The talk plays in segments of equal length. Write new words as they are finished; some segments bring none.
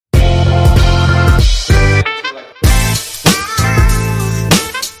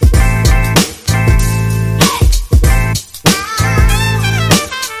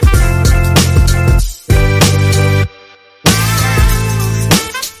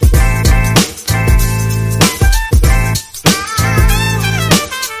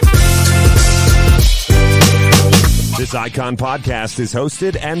This Icon podcast is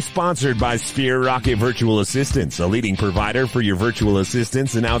hosted and sponsored by Sphere Rocket Virtual Assistants, a leading provider for your virtual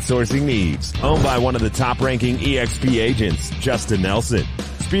assistants and outsourcing needs. Owned by one of the top-ranking EXP agents, Justin Nelson.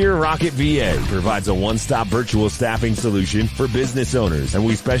 Sphere Rocket VA provides a one-stop virtual staffing solution for business owners, and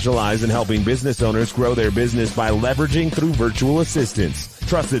we specialize in helping business owners grow their business by leveraging through virtual assistants.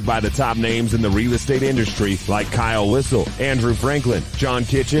 Trusted by the top names in the real estate industry like Kyle Whistle, Andrew Franklin, John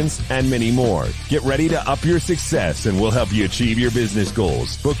Kitchens, and many more. Get ready to up your success and we'll help you achieve your business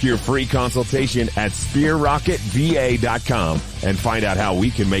goals. Book your free consultation at sphererocketva.com and find out how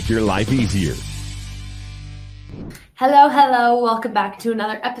we can make your life easier. Hello. Welcome back to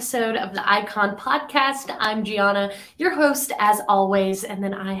another episode of the Icon Podcast. I'm Gianna, your host as always. And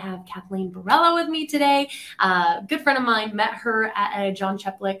then I have Cathleen Barela with me today. Good friend of mine, met her at a John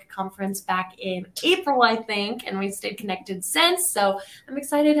Cheplick conference back in April, I think, and we've stayed connected since. So I'm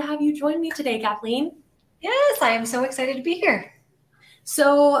excited to have you join me today, Cathleen. Yes, I am so excited to be here.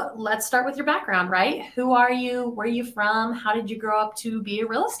 So let's start with your background, right? Who are you? Where are you from? How did you grow up to be a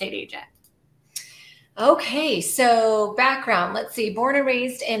real estate agent? Okay, so background, let's see, born and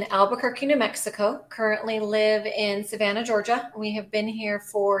raised in Albuquerque, New Mexico, currently live in Savannah, Georgia. We have been here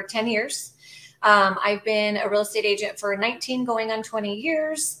for 10 years. I've been a real estate agent for 19 going on 20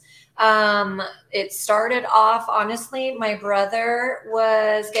 years. It started off, honestly, my brother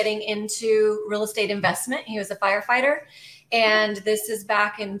was getting into real estate investment. He was a firefighter, and this is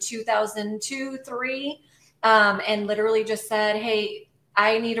back in 2002, 3, and literally just said, hey,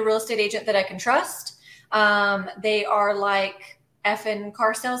 I need a real estate agent that I can trust. They are like effing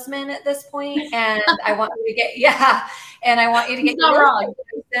car salesmen at this point, and I want you to get, I want you to get your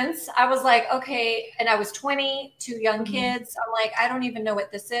license. I was like, okay. And I was 20, 2 young kids. I'm like, I don't even know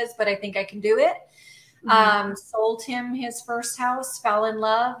what this is, but I think I can do it. Sold him his first house, fell in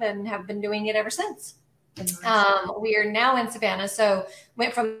love, and have been doing it ever since. We are now in Savannah. So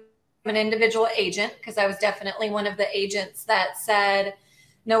went from an individual agent, because I was definitely one of the agents that said,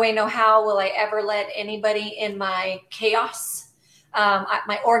 no way, no how will I ever let anybody in my chaos,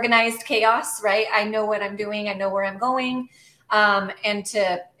 my organized chaos, right? I know what I'm doing. I know where I'm going. And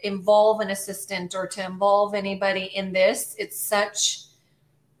to involve an assistant or to involve anybody in this, it's such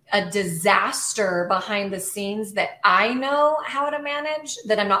a disaster behind the scenes that I know how to manage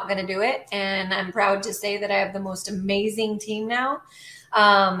that I'm not going to do it. And I'm proud to say that I have the most amazing team now.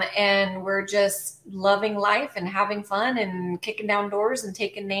 And we're just loving life and having fun and kicking down doors and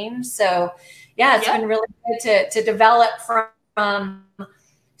taking names. So yeah, it's been really good to develop from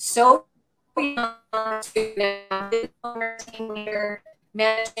so young to team leader,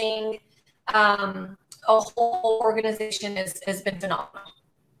 managing, a whole organization has been phenomenal.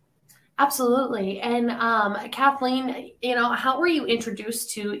 Absolutely. And Cathleen, how were you introduced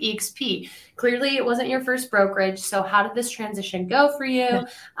to EXP? Clearly, it wasn't your first brokerage. So how did this transition go for you?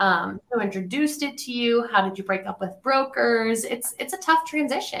 Who introduced it to you? How did you break up with brokers? It's a tough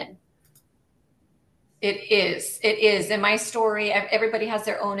transition. It is. And my story, everybody has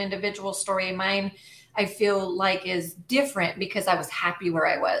their own individual story. Mine, I feel like, is different because I was happy where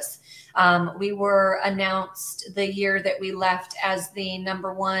I was. We were announced the year that we left as the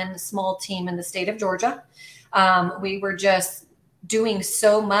 #1 small team in the state of Georgia. We were just doing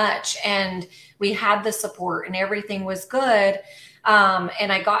so much, and we had the support, and everything was good.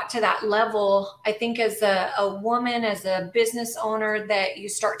 And I got to that level, I think, as a woman, as a business owner, that you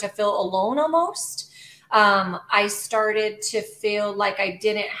start to feel alone almost. I started to feel like I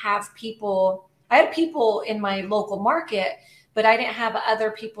didn't have people. I had people in my local market, but I didn't have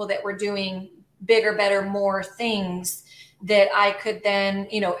other people that were doing bigger, better, more things that I could then,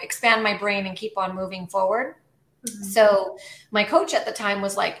 expand my brain and keep on moving forward. Mm-hmm. So my coach at the time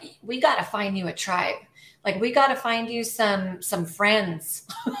was like, we got to find you a tribe. Like, we got to find you some friends.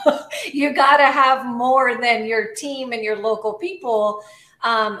 You got to have more than your team and your local people.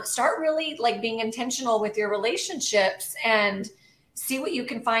 Start really being intentional with your relationships and see what you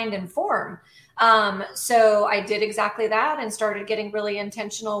can find and form. So I did exactly that and started getting really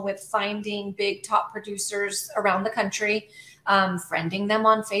intentional with finding big top producers around the country, friending them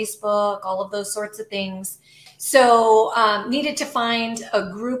on Facebook, all of those sorts of things. So needed to find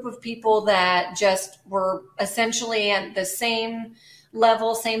a group of people that just were essentially at the same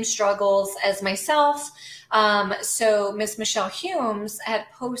level, same struggles as myself. So Miss Michelle Humes had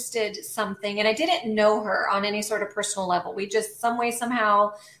posted something, and I didn't know her on any sort of personal level. We just some way,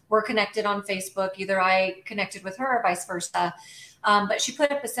 somehow were connected on Facebook. Either I connected with her or vice versa. But she put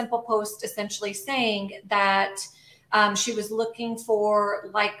up a simple post essentially saying that she was looking for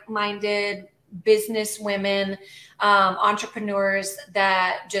like-minded business women, entrepreneurs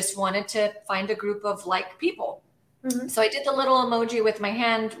that just wanted to find a group of like people. Mm-hmm. So I did the little emoji with my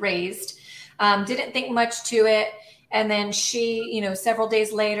hand raised, didn't think much to it. And then she, several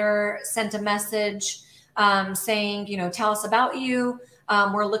days later sent a message saying, tell us about you.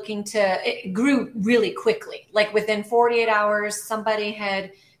 We're looking it grew really quickly. Like within 48 hours, somebody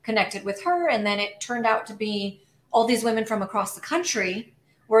had connected with her. And then it turned out to be all these women from across the country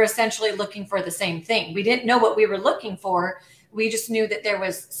were essentially looking for the same thing. We didn't know what we were looking for. We just knew that there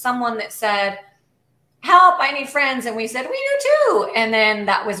was someone that said, help, I need friends. And we said, we do too. And then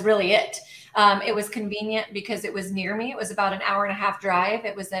that was really it. It was convenient because it was near me. It was about an hour and a half drive.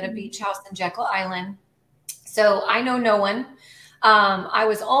 It was at a beach house in Jekyll Island. So I know no one. I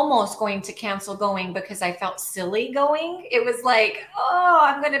was almost going to cancel going because I felt silly going. It was like, oh,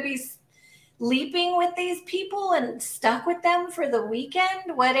 I'm going to be sleeping with these people and stuck with them for the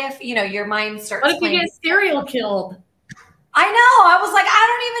weekend. What if, your mind starts What if you get serial killed? I know. I was like, I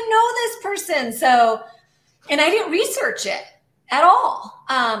don't even know this person. So, and I didn't research it at all.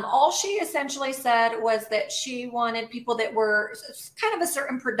 All she essentially said was that she wanted people that were kind of a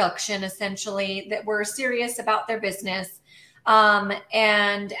certain production, essentially, that were serious about their business,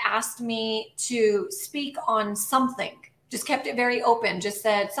 and asked me to speak on something. Just kept it very open. Just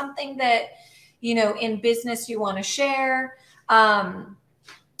said something that, in business you want to share.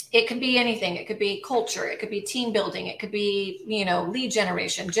 It could be anything. It could be culture. It could be team building. It could be, lead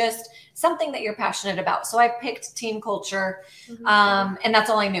generation, just something that you're passionate about. So I picked team culture, and that's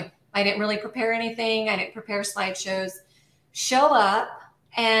all I knew. I didn't really prepare anything. I didn't prepare slideshows. Show up,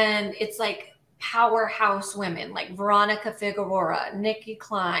 and it's like powerhouse women like Veronica Figueroa, Nikki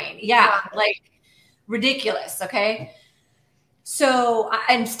Klein. Yeah, like ridiculous. Okay. So,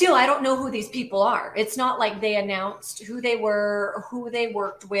 and still, I don't know who these people are. It's not like they announced who they were, who they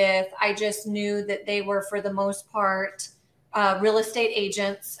worked with. I just knew that they were, for the most part, real estate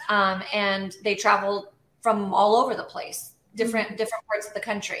agents, and they traveled from all over the place, different parts of the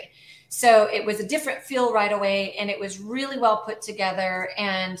country. So it was a different feel right away, and it was really well put together.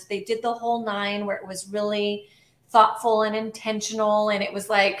 And they did the whole 9 where it was really thoughtful and intentional. And it was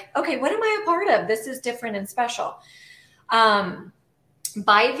like, okay, what am I a part of? This is different and special.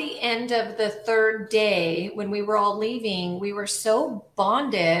 By the end of the 3rd day, when we were all leaving, we were so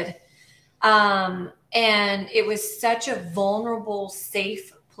bonded. And it was such a vulnerable,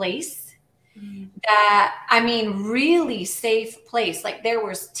 safe place that, really safe place. Like there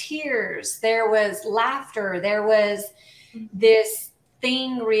was tears, there was laughter, there was this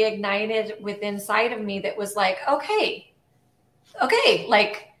thing reignited within inside of me that was like, okay,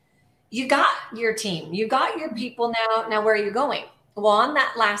 like, you got your team, you got your people now. Now, where are you going? Well, on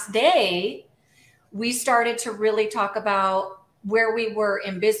that last day, we started to really talk about where we were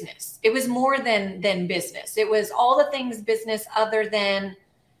in business. It was more than business. It was all the things business other than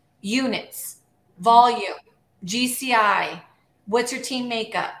units, volume, GCI, what's your team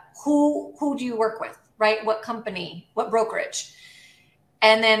makeup? Who do you work with, right? What company, what brokerage?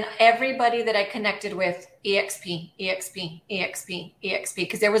 And then everybody that I connected with, EXP,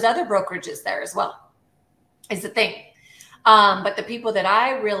 because there was other brokerages there as well, is the thing. But the people that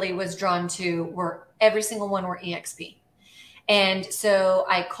I really was drawn to were, every single one were EXP. And so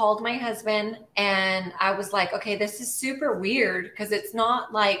I called my husband and I was like, okay, this is super weird because it's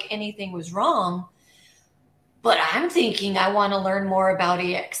not like anything was wrong, but I'm thinking I want to learn more about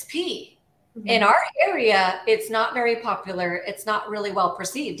EXP. In our area, it's not very popular. It's not really well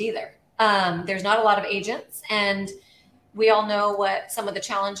perceived either. There's not a lot of agents, and we all know what some of the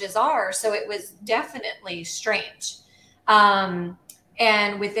challenges are. So it was definitely strange. And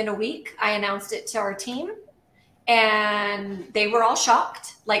within a week, I announced it to our team, and they were all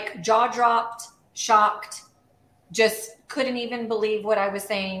shocked, like jaw dropped, shocked, just couldn't even believe what I was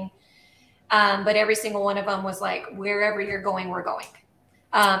saying. But every single one of them was like, wherever you're going, we're going.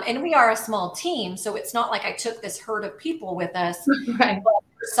 And we are a small team, so it's not like I took this herd of people with us, right? But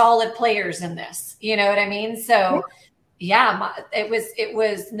we're solid players in this, you know what I mean? So it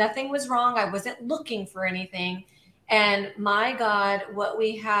was, nothing was wrong. I wasn't looking for anything. And my God, what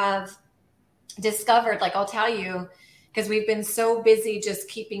we have discovered, like I'll tell you, because we've been so busy just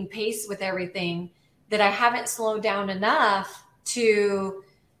keeping pace with everything that I haven't slowed down enough to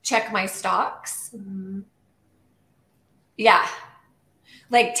check my stocks. Yeah.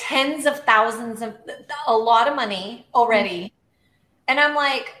 Like tens of thousands of, a lot of money already. And I'm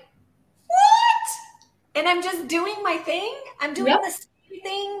like, what? And I'm just doing my thing. I'm doing the same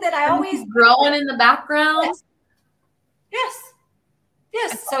thing that I always growing in the background. Yes.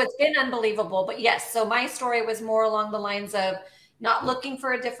 So it's been unbelievable. But yes, so my story was more along the lines of not looking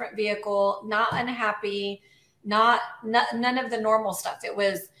for a different vehicle, not unhappy, none of the normal stuff. It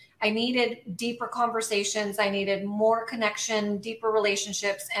was, I needed deeper conversations. I needed more connection, deeper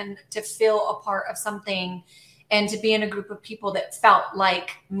relationships, and to feel a part of something and to be in a group of people that felt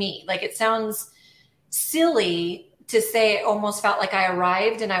like me. Like, it sounds silly to say it almost felt like I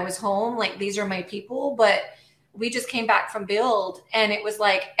arrived and I was home. Like, these are my people, but we just came back from Build and it was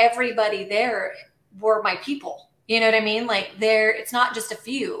like everybody there were my people. You know what I mean? Like, it's not just a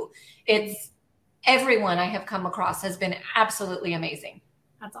few, it's everyone I have come across has been absolutely amazing.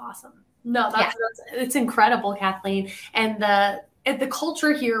 That's awesome. No, it's incredible, Kathleen. And the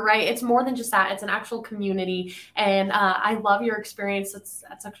culture here, right? It's more than just that. It's an actual community. And I love your experience.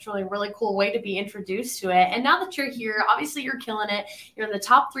 That's actually a really cool way to be introduced to it. And now that you're here, obviously you're killing it. You're in the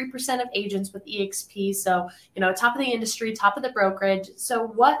top 3% of agents with EXP. So, top of the industry, top of the brokerage. So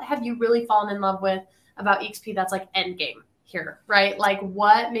what have you really fallen in love with about EXP that's like end game here, right? Like,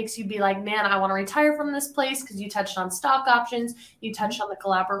 what makes you be like, man, I want to retire from this place? Because you touched on stock options, you touched on the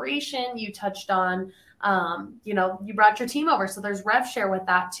collaboration, you touched on, you brought your team over. So there's rev share with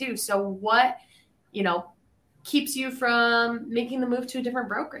that too. So what, keeps you from making the move to a different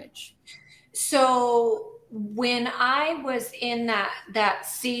brokerage? So when I was in that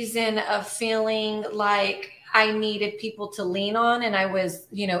season of feeling like I needed people to lean on, and I was,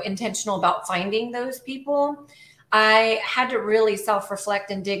 intentional about finding those people, I had to really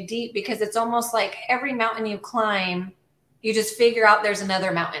self-reflect and dig deep, because it's almost like every mountain you climb, you just figure out there's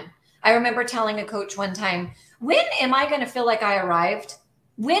another mountain. I remember telling a coach one time, when am I going to feel like I arrived?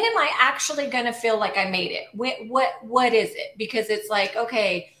 When am I actually going to feel like I made it? What is it? Because it's like,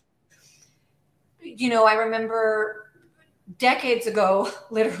 okay, I remember decades ago,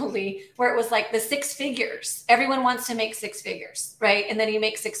 literally, where it was like the 6 figures. Everyone wants to make 6 figures, right? And then you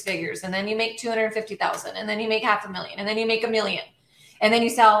make 6 figures, and then you make 250,000, and then you make $500,000, and then you make $1 million. And then you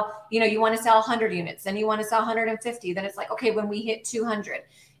sell, you want to sell 100 units, then you want to sell 150. Then it's like, okay, when we hit 200,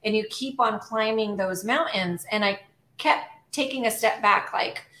 and you keep on climbing those mountains. And I kept taking a step back,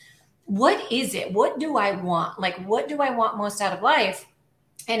 like, what is it? What do I want? Like, what do I want most out of life?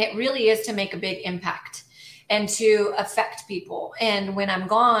 And it really is to make a big impact and to affect people. And when I'm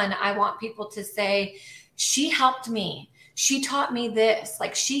gone, I want people to say, she helped me. She taught me this.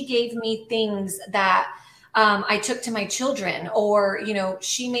 Like, she gave me things that I took to my children, or,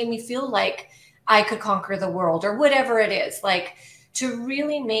 she made me feel like I could conquer the world, or whatever it is. Like, to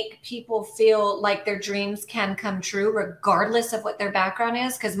really make people feel like their dreams can come true, regardless of what their background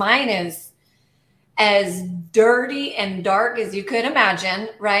is. Because mine is as dirty and dark as you could imagine,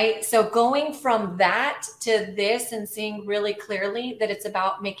 right? So going from that to this and seeing really clearly that it's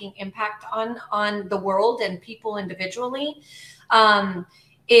about making impact on the world and people individually,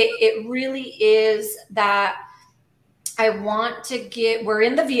 it really is that I want to we're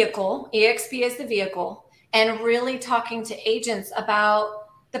in the vehicle, EXP is the vehicle, and really talking to agents about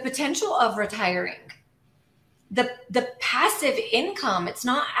the potential of retiring. The passive income, it's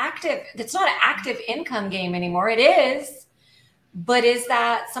not active. It's not an active income game anymore. It is, but is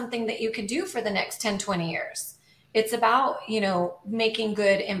that something that you can do for the next 10, 20 years? It's about, making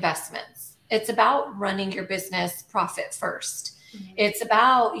good investments. It's about running your business profit first. Mm-hmm. It's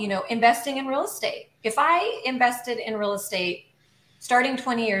about, investing in real estate. If I invested in real estate starting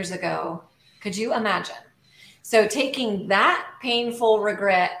 20 years ago, could you imagine? So taking that painful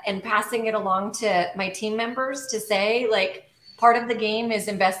regret and passing it along to my team members to say, like, part of the game is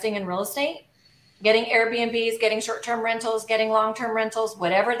investing in real estate, getting Airbnbs, getting short-term rentals, getting long-term rentals,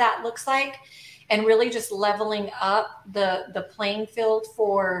 whatever that looks like, and really just leveling up the playing field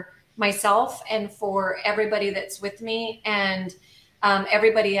for myself and for everybody that's with me, and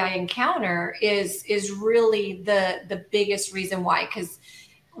everybody I encounter is really the biggest reason why. Because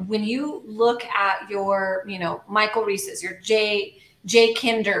when you look at your, Michael Reese's, your Jay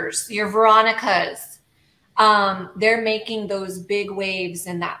Kinders, your Veronicas, they're making those big waves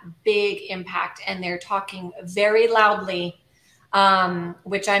and that big impact, and they're talking very loudly,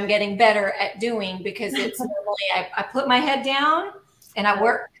 which I'm getting better at doing, because it's normally I put my head down and I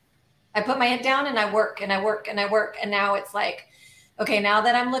work. I put my head down and I work and I work and I work. And now it's like, okay, now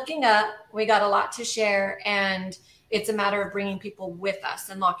that I'm looking up, we got a lot to share, and it's a matter of bringing people with us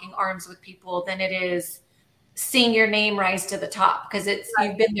and locking arms with people than it is seeing your name rise to the top, because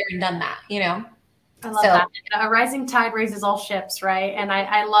you've been there and done that, I love that. A rising tide raises all ships, right? And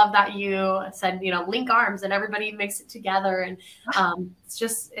I love that you said, link arms and everybody makes it together. And it's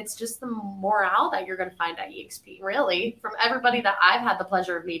just the morale that you're going to find at EXP, really, from everybody that I've had the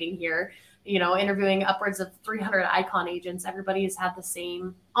pleasure of meeting here. Interviewing upwards of 300 icon agents, almost everybody has had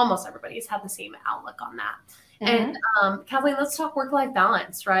the same outlook on that. Mm-hmm. And Kathleen, let's talk work-life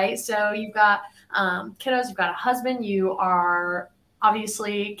balance, right? So you've got kiddos, you've got a husband, you are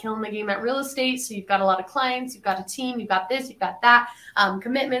obviously killing the game at real estate. So you've got a lot of clients, you've got a team, you've got this, you've got that,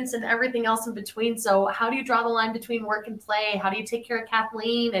 commitments and everything else in between. So how do you draw the line between work and play? How do you take care of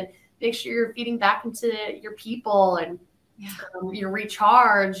Kathleen and make sure you're feeding back into your people and you're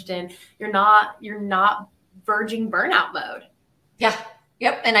recharged and you're not verging burnout mode? Yeah.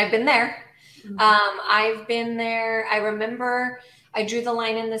 Yep. And I've been there. I've been there. I remember I drew the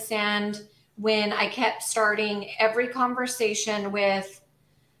line in the sand when I kept starting every conversation with,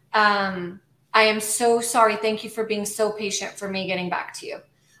 I am so sorry. Thank you for being so patient for me getting back to you.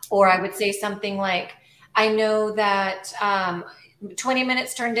 Or I would say something like, I know that 20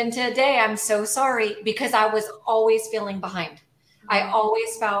 minutes turned into a day. I'm so sorry, because I was always feeling behind. I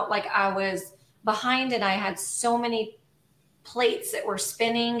always felt like I was behind and I had so many plates that were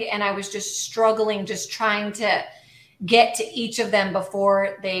spinning and I was just struggling, just trying to get to each of them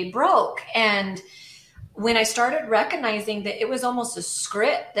before they broke. And when I started recognizing that it was almost a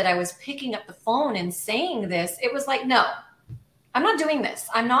script, that I was picking up the phone and saying this, it was like, no, I'm not doing this.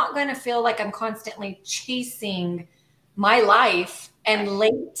 I'm not going to feel like I'm constantly chasing my life and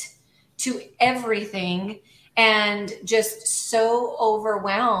late to everything and just so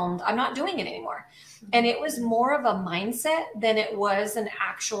overwhelmed. I'm not doing it anymore. And it was more of a mindset than it was an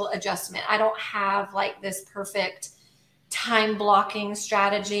actual adjustment. I don't have like this perfect time blocking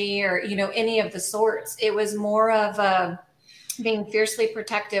strategy or, any of the sorts. It was more of being fiercely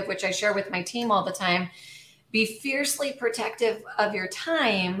protective, which I share with my team all the time. Be fiercely protective of your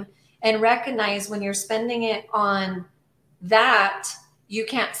time and recognize when you're spending it on that, you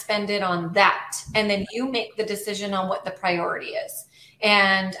can't spend it on that. And then you make the decision on what the priority is.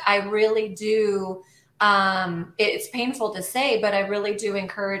 And I really do, it's painful to say, but I really do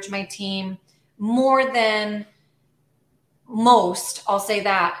encourage my team more than most, I'll say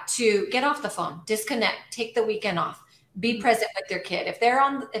that, to get off the phone, disconnect, take the weekend off, be present with their kid. If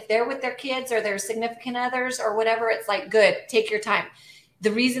they're with their kids or their significant others or whatever, it's like, good, take your time.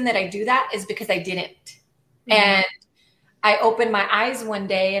 The reason that I do that is because I didn't. And I opened my eyes one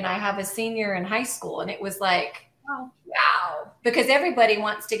day and I have a senior in high school and it was like, wow, because everybody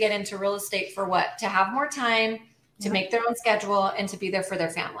wants to get into real estate for what? To have more time, to make their own schedule and to be there for their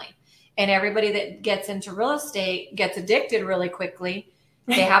family. And everybody that gets into real estate gets addicted really quickly.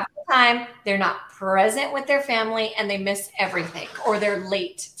 They have the time, they're not present with their family, and they miss everything, or they're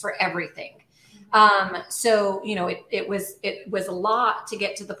late for everything. So, it was a lot to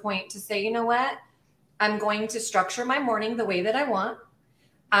get to the point to say, you know what? I'm going to structure my morning the way that I want.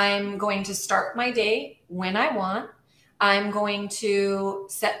 I'm going to start my day when I want. I'm going to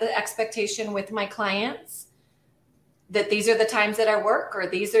set the expectation with my clients that these are the times that I work or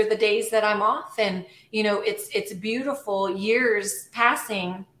these are the days that I'm off. And, it's beautiful, years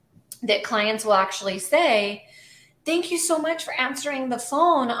passing, that clients will actually say, thank you so much for answering the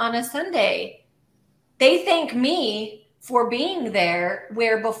phone on a Sunday. They thank me for being there,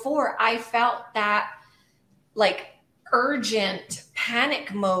 where before I felt that like urgent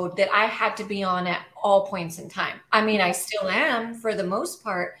panic mode that I had to be on at all points in time. I mean, I still am for the most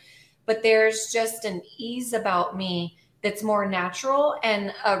part, but there's just an ease about me that's more natural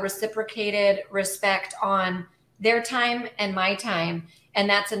and a reciprocated respect on their time and my time. And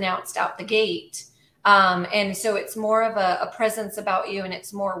that's announced out the gate. And so it's more of a presence about you, and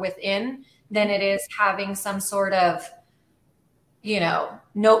it's more within than it is having some sort of,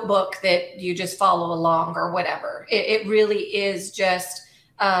 notebook that you just follow along or whatever. It really is just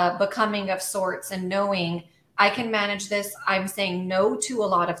becoming of sorts and knowing I can manage this. I'm saying no to a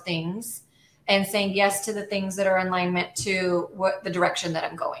lot of things and saying yes to the things that are in alignment to what the direction that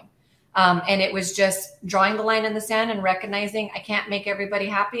I'm going. And it was just drawing the line in the sand and recognizing I can't make everybody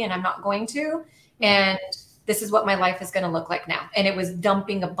happy and I'm not going to. And this is what my life is going to look like now. And it was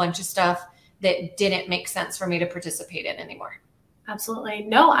dumping a bunch of stuff that didn't make sense for me to participate in anymore. Absolutely.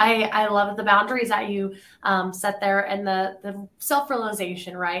 No, I love the boundaries that you set there, and the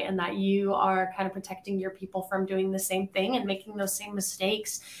self-realization, right? And that you are kind of protecting your people from doing the same thing and making those same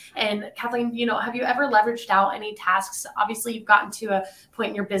mistakes. And Kathleen, have you ever leveraged out any tasks? Obviously, you've gotten to a point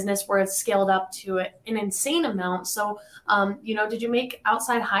in your business where it's scaled up to an insane amount. So, did you make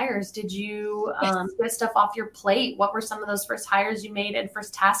outside hires? Did you get stuff off your plate? What were some of those first hires you made and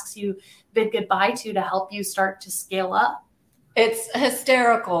first tasks you bid goodbye to help you start to scale up? It's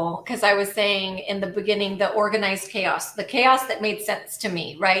hysterical because I was saying in the beginning, the organized chaos, the chaos that made sense to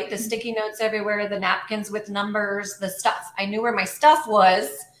me, right? The sticky notes everywhere, the napkins with numbers, the stuff. I knew where my stuff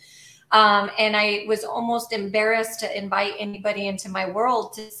was. And I was almost embarrassed to invite anybody into my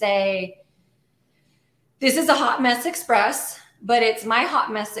world to say, this is a hot mess express. but it's my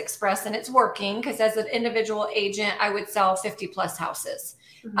Hot Mess Express, and it's working because as an individual agent, I would sell 50 plus houses.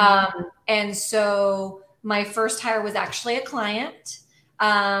 And so my first hire was actually a client,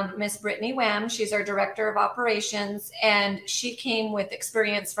 Miss Brittany Wham. She's our director of operations, and she came with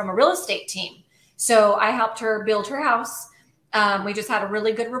experience from a real estate team. So I helped her build her house. We just had a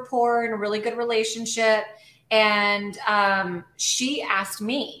really good rapport and a really good relationship. And she asked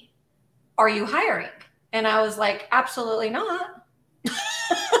me, "Are you hiring?" And I was like, "Absolutely not."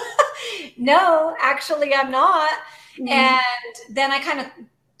 No, actually, I'm not. And then I kind of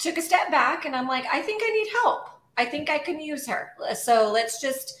took a step back and I'm like, I think I need help. I think I can use her. So let's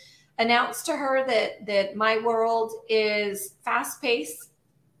just announce to her that my world is fast paced.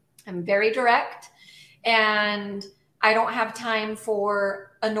 I'm very direct and I don't have time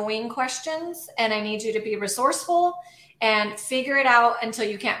for annoying questions, and I need you to be resourceful and figure it out until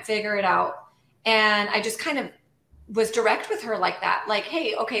you can't figure it out. And I just kind of was direct with her like that. Like,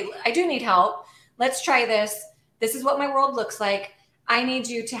 hey, okay, I do need help. Let's try this. This is what my world looks like. I need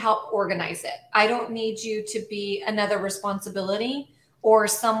you to help organize it. I don't need you to be another responsibility or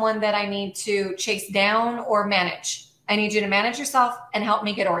someone that I need to chase down or manage. I need you to manage yourself and help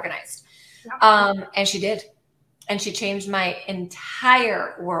me get organized. And she did. And she changed my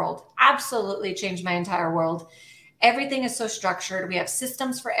entire world, absolutely changed my entire world. Everything is so structured. We have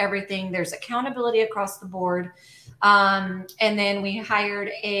systems for everything. There's accountability across the board. And then we hired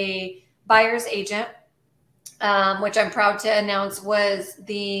a buyer's agent, which I'm proud to announce was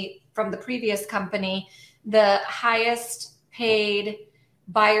from the previous company, the highest paid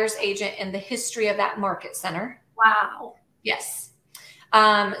buyer's agent in the history of that market center. Wow. Yes.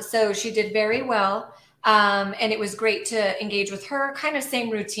 So she did very well. And it was great to engage with her, kind of same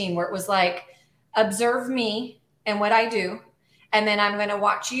routine where it was like, observe me and what I do. And then I'm going to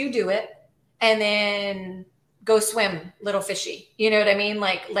watch you do it. And then go swim, little fishy. You know what I mean?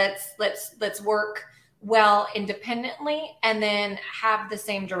 Like, let's work well independently and then have the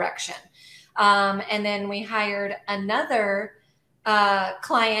same direction. And then we hired another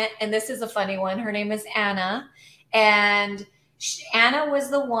client, and this is a funny one. Her name is Anna. And Anna was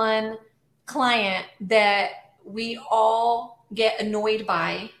the one client that we all get annoyed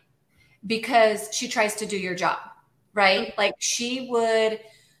by because she tries to do your job, right? Like she would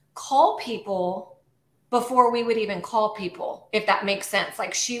call people before we would even call people, if that makes sense.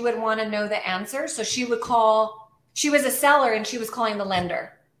 Like she would want to know the answer. So she would call, she was a seller and she was calling the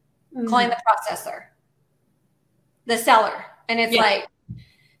lender, calling the processor, the seller. And it's like,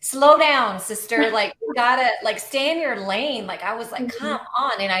 slow down, sister. Like, you gotta like stay in your lane. Like, I was like, come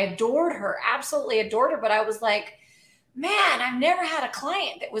on. And I adored her, absolutely adored her. But I was like, man, I've never had a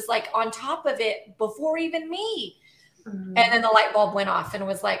client that was like on top of it before even me. And then the light bulb went off and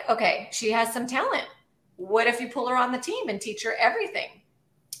was like, okay, she has some talent. What if you pull her on the team and teach her everything?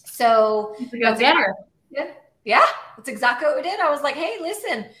 So go get her. Yeah, that's exactly what we did. I was like, hey,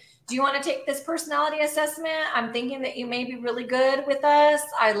 listen, do you want to take this personality assessment? I'm thinking that you may be really good with us.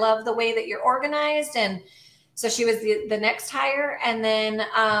 I love the way that you're organized. And so she was the next hire. And then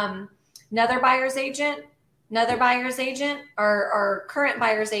another buyer's agent, our current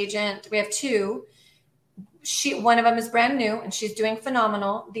buyer's agent. We have two. One of them is brand new and she's doing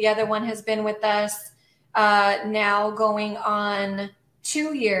phenomenal. The other one has been with us now going on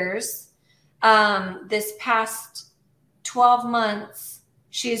 2 years. This past 12 months,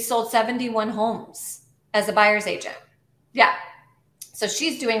 she's sold 71 homes as a buyer's agent. Yeah. So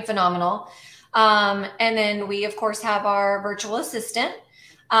she's doing phenomenal. And then we, of course, have our virtual assistant.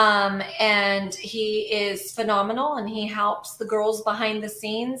 And he is phenomenal. And he helps the girls behind the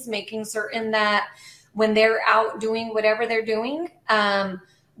scenes, making certain that when they're out doing whatever they're doing,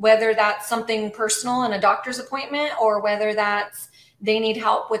 whether that's something personal in a doctor's appointment or whether that's they need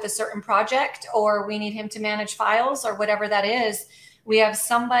help with a certain project or we need him to manage files or whatever that is, we have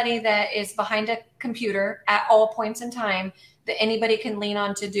somebody that is behind a computer at all points in time that anybody can lean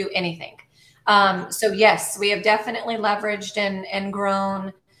on to do anything. So yes, we have definitely leveraged and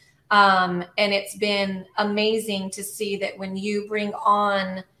grown. And it's been amazing to see that when you bring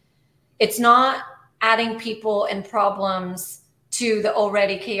on, it's not adding people and problems to the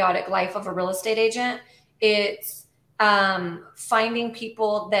already chaotic life of a real estate agent. It's finding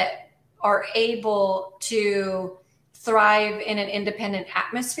people that are able to thrive in an independent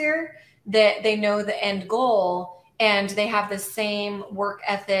atmosphere, that they know the end goal and they have the same work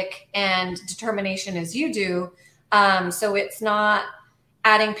ethic and determination as you do. So it's not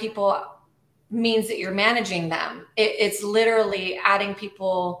adding people means that you're managing them. It's literally adding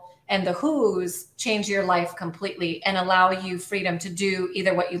people, and the who's change your life completely and allow you freedom to do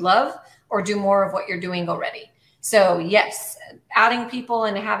either what you love or do more of what you're doing already. So yes, adding people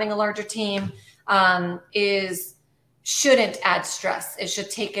and having a larger team shouldn't add stress. It should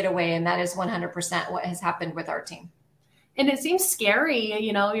take it away. And that is 100% what has happened with our team. And it seems scary,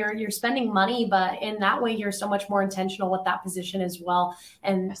 you're spending money, but in that way, you're so much more intentional with that position as well.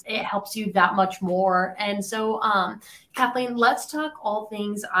 And it helps you that much more. And so, Kathleen, let's talk all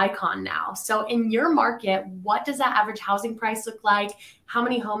things Icon now. So in your market, what does that average housing price look like? How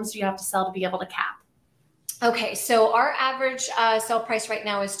many homes do you have to sell to be able to cap? Okay, so our average sell price right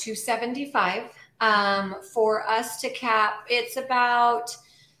now is $275. For us to cap, it's about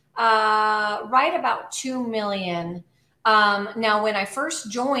right about $2 million. Now, when I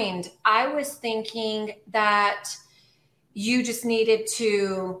first joined, I was thinking that you just needed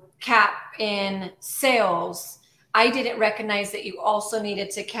to cap in sales. I didn't recognize that you also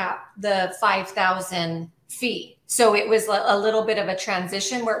needed to cap the 5,000 fee. So it was a little bit of a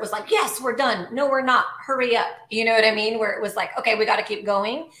transition where it was like, yes, we're done. No, we're not. Hurry up. You know what I mean? Where it was like, okay, we got to keep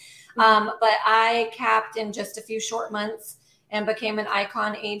going. But I capped in just a few short months and became an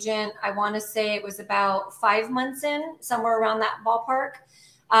Icon agent. I want to say it was about 5 months in, somewhere around that ballpark.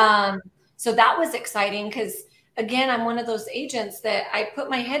 So that was exciting because, again, I'm one of those agents that I put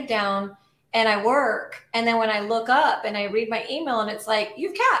my head down and I work. And then when I look up and I read my email and it's like,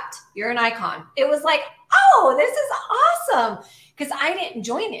 you've capped, you're an Icon. It was like, oh, this is awesome. Because I didn't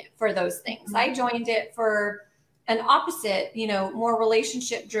join it for those things. I joined it for an opposite, more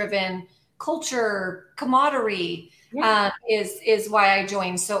relationship driven culture, camaraderie. Is why I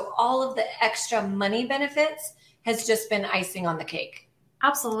joined. So all of the extra money benefits has just been icing on the cake.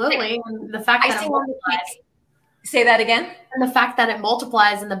 Absolutely. And the fact that it multiplies. Say that again. And the fact that it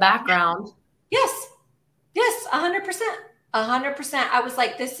multiplies in the background. Yes. 100%. 100%. I was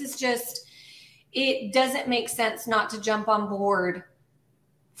like, it doesn't make sense not to jump on board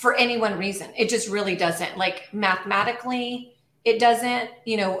for any one reason. It just really doesn't. Like mathematically, it doesn't,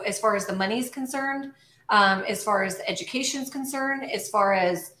 as far as the money is concerned. As far as education is concerned, as far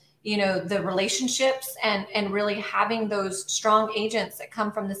as, the relationships and really having those strong agents that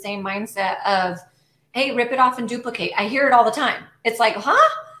come from the same mindset of, hey, rip it off and duplicate. I hear it all the time. It's like, huh?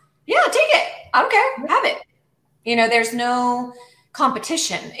 Yeah, take it. I don't care. Have it. There's no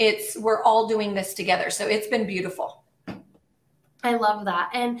competition. We're all doing this together. So it's been beautiful. I love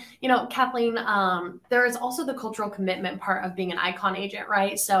that. And, Kathleen, there is also the cultural commitment part of being an Icon agent,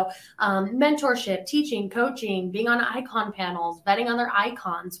 right? So mentorship, teaching, coaching, being on Icon panels, vetting other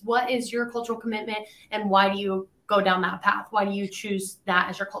icons. What is your cultural commitment and why do you go down that path? Why do you choose that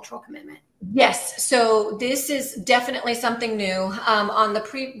as your cultural commitment? Yes. So this is definitely something new.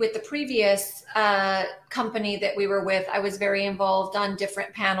 With the previous company that we were with, I was very involved on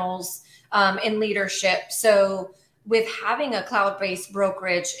different panels in leadership. So with having a cloud-based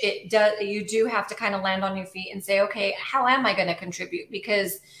brokerage, you do have to kind of land on your feet and say, okay, how am I going to contribute?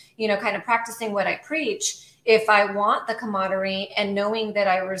 Because, kind of practicing what I preach, if I want the camaraderie and knowing that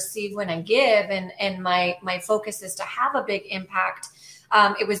I receive when I give and my focus is to have a big impact,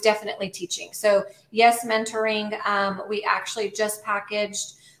 it was definitely teaching. So yes, mentoring. We actually just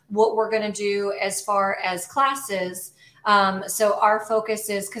packaged what we're going to do as far as classes. So our focus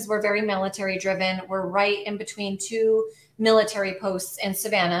is, because we're very military driven, we're right in between two military posts in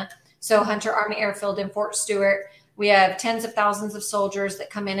Savannah. So Hunter Army Airfield and Fort Stewart, we have tens of thousands of soldiers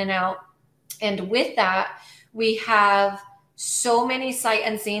that come in and out. And with that, we have so many sight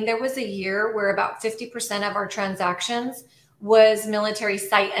unseen. There was a year where about 50% of our transactions was military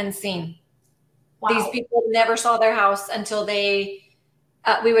sight unseen. Wow. These people never saw their house until we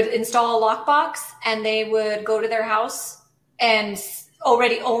would install a lockbox and they would go to their house and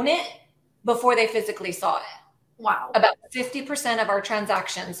already own it before they physically saw it. Wow. About 50% of our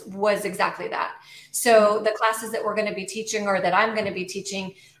transactions was exactly that. So the classes that we're going to be teaching or that I'm going to be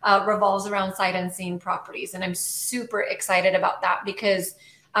teaching revolves around sight unseen properties. And I'm super excited about that because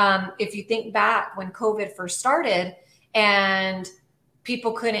if you think back when COVID first started and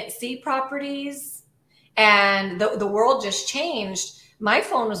people couldn't see properties and the world just changed, my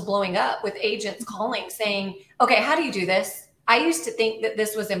phone was blowing up with agents calling saying, okay, how do you do this? I used to think that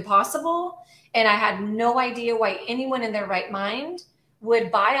this was impossible. And I had no idea why anyone in their right mind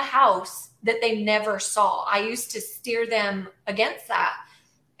would buy a house that they never saw. I used to steer them against that.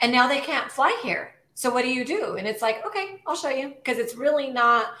 And now they can't fly here. So what do you do? And it's like, okay, I'll show you. Because it's really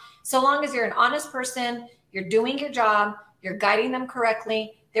not, so long as you're an honest person, you're doing your job, you're guiding them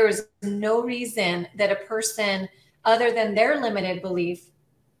correctly, there is no reason that a person other than their limited belief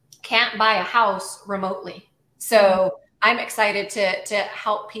can't buy a house remotely. So I'm excited to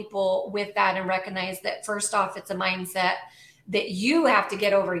help people with that and recognize that first off, it's a mindset that you have to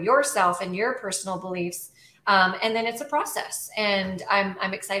get over yourself and your personal beliefs. And then it's a process. And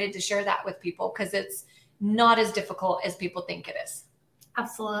I'm excited to share that with people because it's not as difficult as people think it is.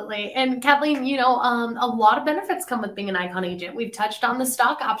 Absolutely. And Kathleen, a lot of benefits come with being an Icon agent. We've touched on the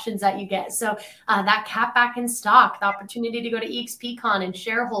stock options that you get. So that cap back in stock, the opportunity to go to EXPCon and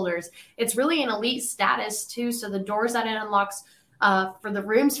shareholders, it's really an elite status too. So the doors that it unlocks for the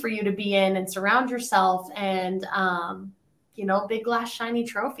rooms for you to be in and surround yourself and, big glass shiny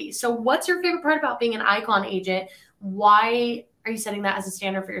trophy. So what's your favorite part about being an Icon agent? Why are you setting that as a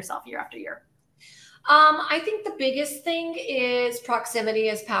standard for yourself year after year? I think the biggest thing is proximity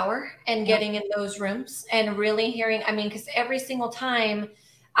is power and getting in those rooms and really hearing, because every single time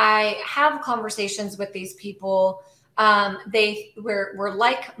I have conversations with these people, we're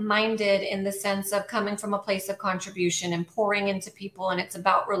like-minded in the sense of coming from a place of contribution and pouring into people. And it's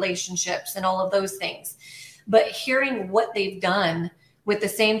about relationships and all of those things. But hearing what they've done with the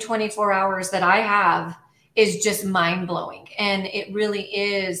same 24 hours that I have is just mind blowing. And it really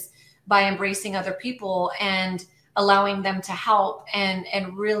is by embracing other people and allowing them to help and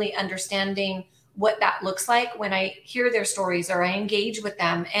really understanding what that looks like when I hear their stories or I engage with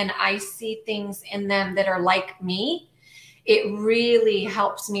them and I see things in them that are like me, it really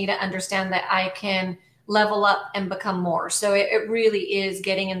helps me to understand that I can level up and become more. So it really is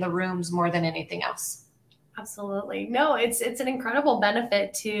getting in the rooms more than anything else. Absolutely. No, it's an incredible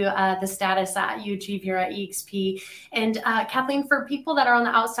benefit to the status that you achieve here at EXP. And Kathleen, for people that are on the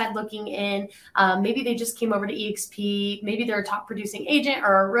outside looking in, maybe they just came over to EXP, maybe they're a top producing agent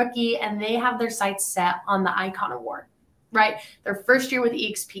or a rookie, and they have their sights set on the Icon Award, right? Their first year with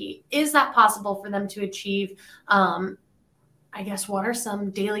EXP. Is that possible for them to achieve? What are some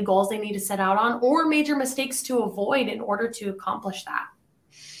daily goals they need to set out on or major mistakes to avoid in order to accomplish that?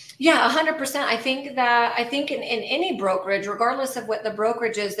 Yeah, 100%. I think in any brokerage, regardless of what the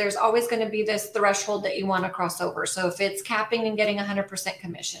brokerage is, there's always going to be this threshold that you want to cross over. So if it's capping and getting 100%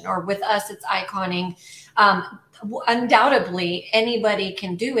 commission, or with us, it's iconing, undoubtedly anybody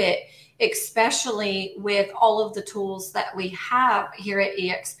can do it, especially with all of the tools that we have here at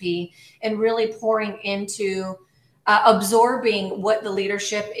EXP and really pouring into absorbing what the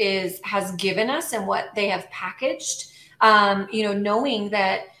leadership has given us and what they have packaged, knowing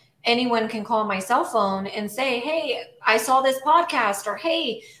that anyone can call my cell phone and say, hey, I saw this podcast, or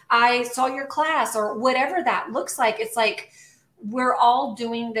hey, I saw your class, or whatever that looks like. It's like we're all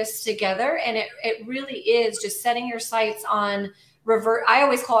doing this together. And it really is just setting your sights on I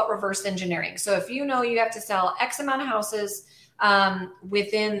always call it reverse engineering. So if you have to sell X amount of houses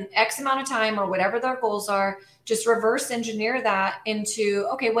within X amount of time or whatever their goals are, just reverse engineer that into,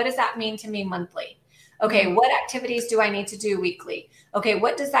 okay, what does that mean to me monthly? Okay, what activities do I need to do weekly? Okay,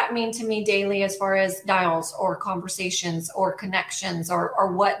 what does that mean to me daily as far as dials or conversations or connections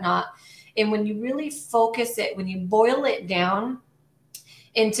or whatnot? And when you really focus it, when you boil it down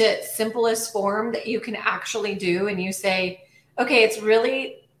into simplest form that you can actually do, and you say, okay, it's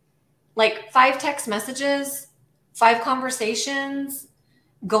really like 5 text messages, 5 conversations,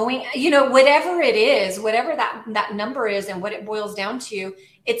 going, whatever it is, whatever that number is and what it boils down to,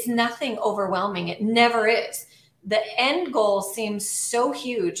 it's nothing overwhelming. It never is. The end goal seems so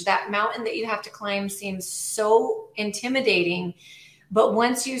huge. That mountain that you have to climb seems so intimidating. But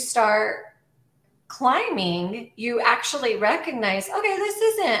once you start climbing, you actually recognize, okay, this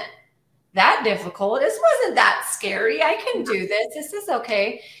isn't that difficult. This wasn't that scary. I can do this. This is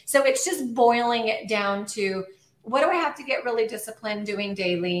okay. So it's just boiling it down to, what do I have to get really disciplined doing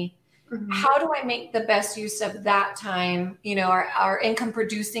daily? Mm-hmm. How do I make the best use of that time? Our income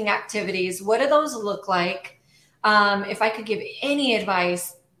producing activities, what do those look like? If I could give any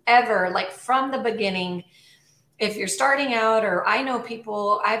advice ever, like from the beginning, if you're starting out, or I know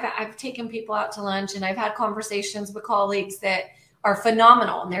people, I've taken people out to lunch and I've had conversations with colleagues that are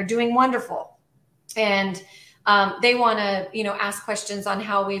phenomenal and they're doing wonderful. And they want to, ask questions on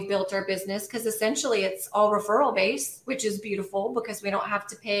how we've built our business, because essentially it's all referral based, which is beautiful because we don't have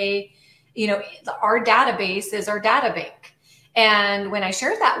to pay, our database is our data bank. And when I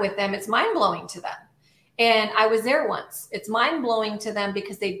share that with them, it's mind blowing to them. And I was there once. It's mind blowing to them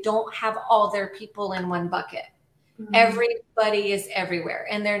because they don't have all their people in one bucket. Mm-hmm. Everybody is everywhere,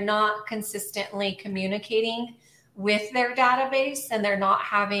 and they're not consistently communicating with their database, and they're not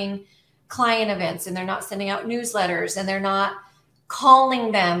having client events, and they're not sending out newsletters, and they're not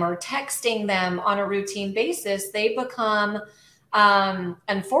calling them or texting them on a routine basis. They become,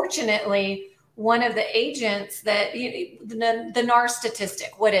 unfortunately, one of the agents that the NAR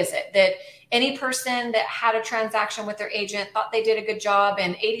statistic. What is it? That any person that had a transaction with their agent thought they did a good job,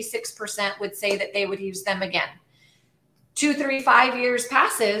 and 86% would say that they would use them again. 2, 3, 5 years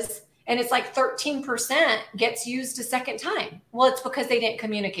passes, And it's like 13% gets used a second time. Well, it's because they didn't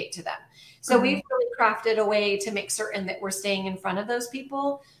communicate to them. So we've really crafted a way to make certain that we're staying in front of those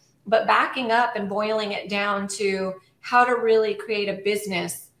people, but backing up and boiling it down to how to really create a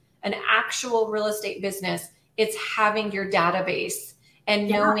business, an actual real estate business. It's having your database and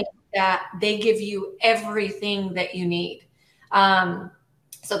knowing that they give you everything that you need.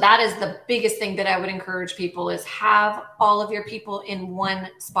 So that is the biggest thing that I would encourage people is have all of your people in one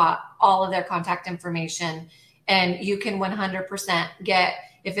spot, all of their contact information, and you can 100% get,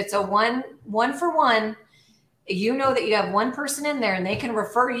 if it's a one for one, you know that you have one person in there and they can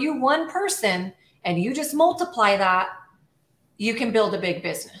refer you one person and you just multiply that, you can build a big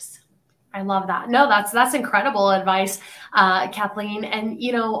business. I love that. No, that's incredible advice, Kathleen. And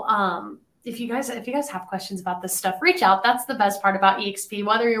if you guys have questions about this stuff, reach out. That's the best part about EXP.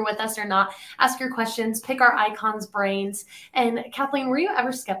 Whether you're with us or not, ask your questions, pick our icons' brains. And Kathleen, were you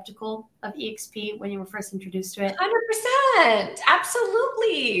ever skeptical of EXP when you were first introduced to it? 100%.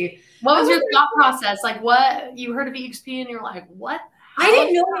 Absolutely. What was your thought process? Like, what you heard of EXP and you're like, what? I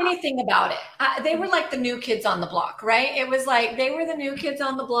didn't know anything about it. They were like the new kids on the block, right? It was like they were the new kids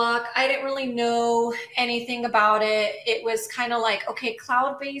on the block. I didn't really know anything about it. It was kind of like, okay,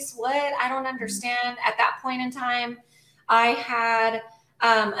 cloud-based, what? I don't understand. At that point in time, I had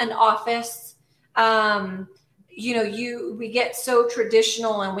an office. We get so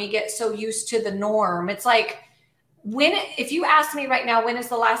traditional and we get so used to the norm. It's like, if you ask me right now, when is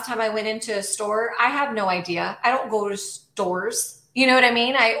the last time I went into a store? I have no idea. I don't go to stores. You know what I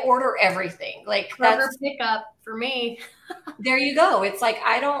mean? I order everything. Like that's pickup for me. There you go. It's like,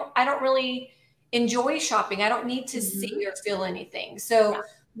 I don't really enjoy shopping. I don't need to see or feel anything. So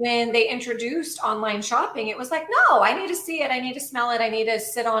when they introduced online shopping, it was like, no, I need to see it. I need to smell it. I need to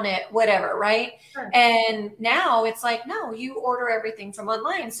sit on it, whatever. Right. Sure. And now it's like, no, you order everything from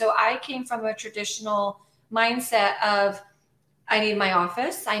online. So I came from a traditional mindset of, I need my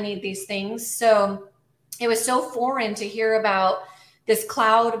office. I need these things. So it was so foreign to hear about this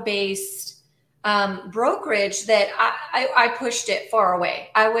cloud-based brokerage that I pushed it far away.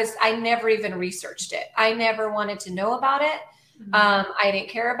 I never even researched it. I never wanted to know about it. I didn't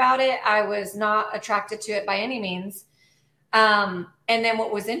care about it. I was not attracted to it by any means. And then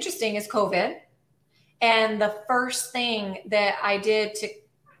what was interesting is COVID. And the first thing that I did to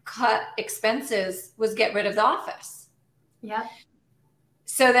cut expenses was get rid of the office. Yeah.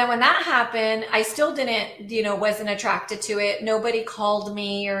 So then when that happened, I still wasn't attracted to it. Nobody called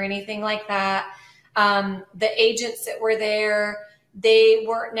me or anything like that. The agents that were there, they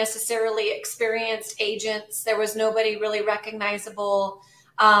weren't necessarily experienced agents. There was nobody really recognizable.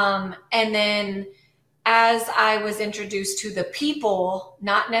 And then as I was introduced to the people,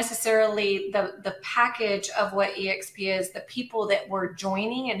 not necessarily the package of what EXP is, the people that were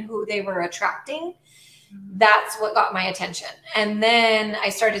joining and who they were attracting, that's what got my attention. And then I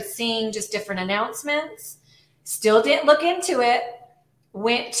started seeing just different announcements, still didn't look into it,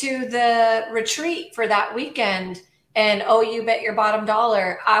 went to the retreat for that weekend. And oh, you bet your bottom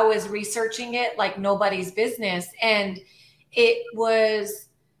dollar, I was researching it like nobody's business. And it was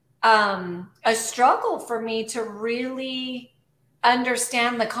a struggle for me to really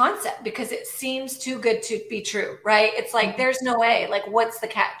understand the concept because it seems too good to be true, right? It's like, there's no way. Like, what's the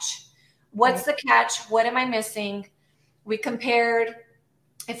catch? What's the catch? What am I missing? We compared,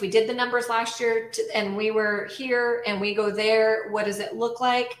 if we did the numbers last year and we were here and we go there, what does it look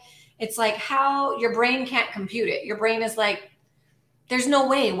like? It's like how your brain can't compute it. Your brain is like, there's no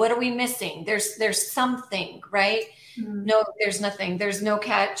way. What are we missing? There's something, right? No, there's nothing. There's no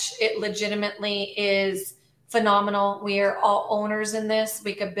catch. It legitimately is phenomenal. We are all owners in this.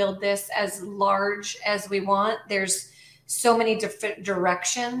 We could build this as large as we want. There's so many different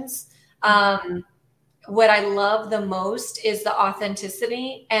directions. What I love the most is the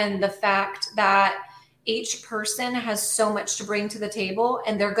authenticity and the fact that each person has so much to bring to the table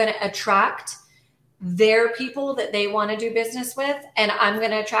and they're going to attract their people that they want to do business with. And I'm going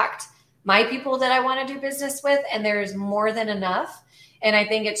to attract my people that I want to do business with. And there is more than enough. And I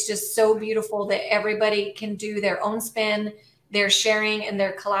think it's just so beautiful that everybody can do their own spin. They're sharing and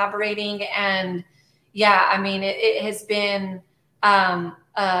they're collaborating. And yeah, I mean, it has been,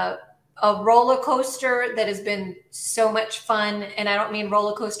 a roller coaster that has been so much fun. And I don't mean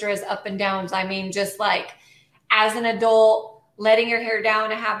roller coaster as up and downs. I mean, just like as an adult, letting your hair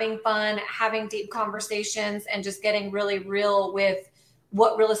down and having fun, having deep conversations and just getting really real with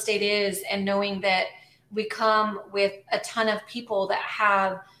what real estate is and knowing that we come with a ton of people that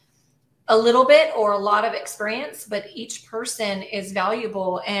have a little bit or a lot of experience, but each person is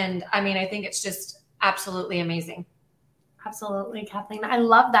valuable. And I mean, I think it's just absolutely amazing. Absolutely, Kathleen. I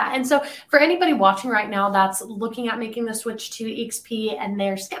love that. And so for anybody watching right now that's looking at making the switch to EXP and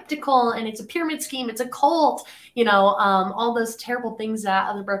they're skeptical and it's a pyramid scheme, it's a cult, all those terrible things that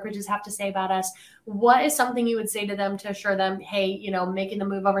other brokerages have to say about us, what is something you would say to them to assure them, hey, making the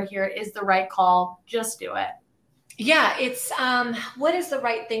move over here is the right call, just do it? Yeah, it's what is the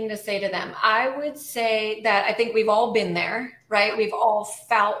right thing to say to them? I would say that I think we've all been there, right? We've all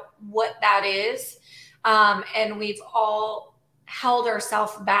felt what that is. And we've all held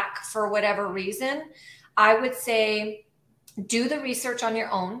ourselves back for whatever reason. I would say do the research on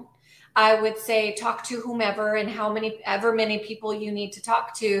your own. I would say talk to whomever and ever many people you need to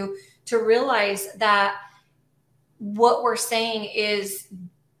talk to realize that what we're saying is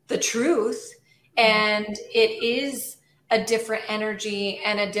the truth, and it is a different energy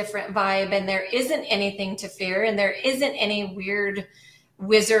and a different vibe, and there isn't anything to fear, and there isn't any weird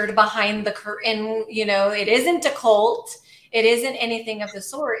wizard behind the curtain. It isn't a cult. It isn't anything of the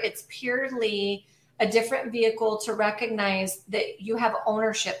sort. It's purely a different vehicle to recognize that you have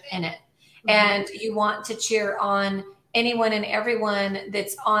ownership in it. Mm-hmm. And you want to cheer on anyone and everyone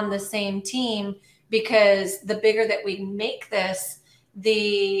that's on the same team, because the bigger that we make this,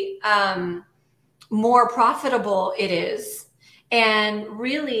 the more profitable it is. And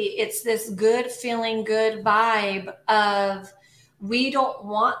really, it's this good feeling, good vibe of, we don't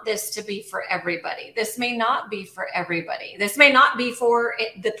want this to be for everybody. This may not be for everybody. This may not be for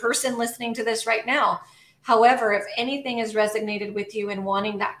the person listening to this right now. However, if anything has resonated with you in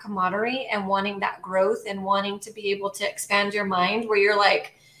wanting that camaraderie and wanting that growth and wanting to be able to expand your mind, where you're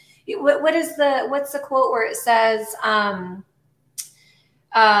like, what's the quote where it says,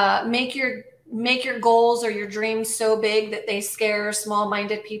 make your goals or your dreams so big that they scare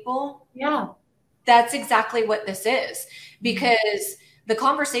small-minded people? Yeah. That's exactly what this is, because the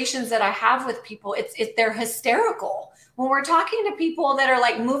conversations that I have with people, they're hysterical. When we're talking to people that are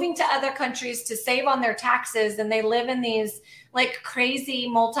like moving to other countries to save on their taxes, and they live in these like crazy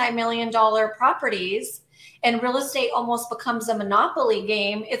multi-million-dollar properties, and real estate almost becomes a monopoly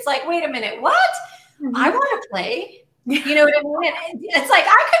game. It's like, wait a minute, what? Mm-hmm. I want to play. You know what I mean? It's like,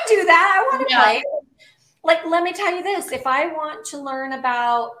 I could do that. I want to play. Like, let me tell you this. If I want to learn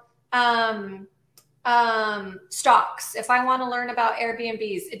about stocks, if I want to learn about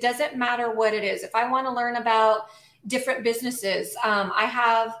Airbnbs, it doesn't matter what it is. If I want to learn about different businesses, I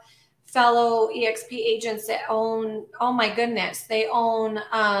have fellow EXP agents that own, oh my goodness, they own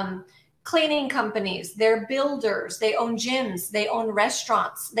cleaning companies, they're builders, they own gyms, they own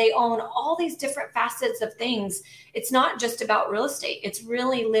restaurants, they own all these different facets of things. It's not just about real estate. It's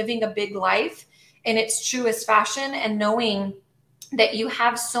really living a big life in its truest fashion, and knowing that you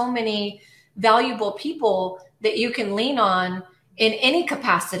have so many valuable people that you can lean on in any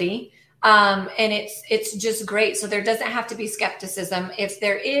capacity. And it's just great. So there doesn't have to be skepticism. If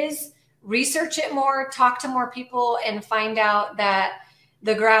there is, research it more, talk to more people, and find out that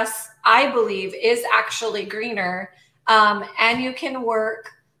the grass, I believe, is actually greener. And you can work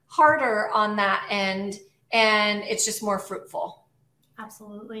harder on that end, and it's just more fruitful.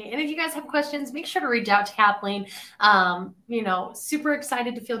 Absolutely. And if you guys have questions, make sure to reach out to Kathleen. Super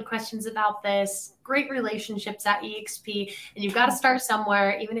excited to field questions about this. Great relationships at EXP, and you've got to start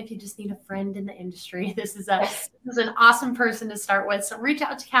somewhere, even if you just need a friend in the industry. This is an awesome person to start with. So reach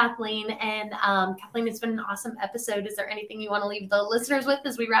out to Kathleen. And Kathleen, it's been an awesome episode. Is there anything you want to leave the listeners with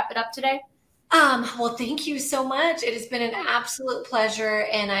as we wrap it up today? Well, thank you so much. It has been an absolute pleasure,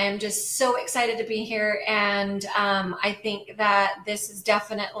 and I am just so excited to be here. And I think that this is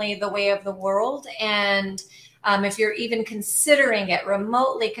definitely the way of the world. And if you're even considering it,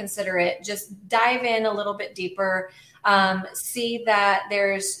 remotely consider it, just dive in a little bit deeper. See that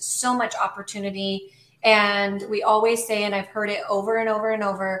there's so much opportunity. And we always say, and I've heard it over and over and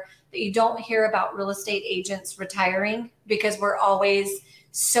over, that you don't hear about real estate agents retiring because we're always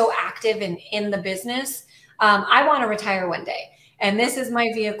so active and in the business. I want to retire one day, and this is my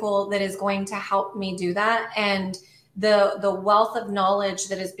vehicle that is going to help me do that. And the wealth of knowledge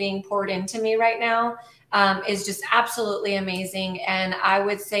that is being poured into me right now is just absolutely amazing. And I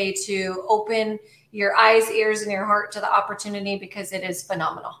would say to open your eyes, ears, and your heart to the opportunity, because it is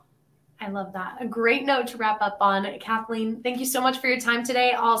phenomenal. I love that. A great note to wrap up on. Kathleen, thank you so much for your time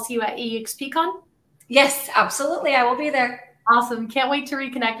today. I'll see you at EXPCon. Yes, absolutely. I will be there. Awesome. Can't wait to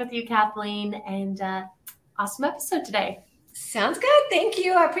reconnect with you, Kathleen. And awesome episode today. Sounds good. Thank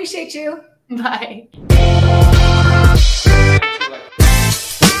you. I appreciate you. Bye.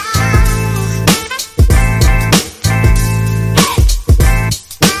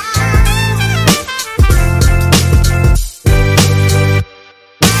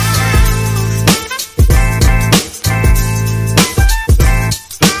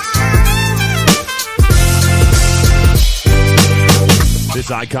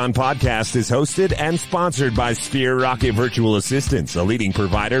 This Icon podcast is hosted and sponsored by Sphere Rocket Virtual Assistants, a leading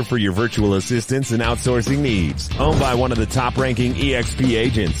provider for your virtual assistants and outsourcing needs. Owned by one of the top-ranking EXP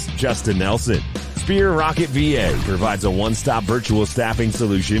agents, Justin Nelson. Sphere Rocket VA provides a one-stop virtual staffing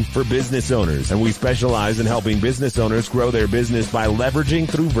solution for business owners, and we specialize in helping business owners grow their business by leveraging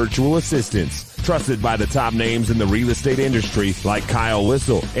through virtual assistants. Trusted by the top names in the real estate industry like Kyle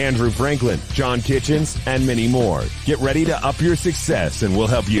Whistle, Andrew Franklin, John Kitchens, and many more. Get ready to up your success and we'll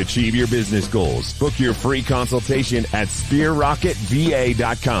help you achieve your business goals. Book your free consultation at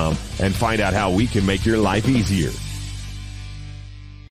sphererocketva.com and find out how we can make your life easier.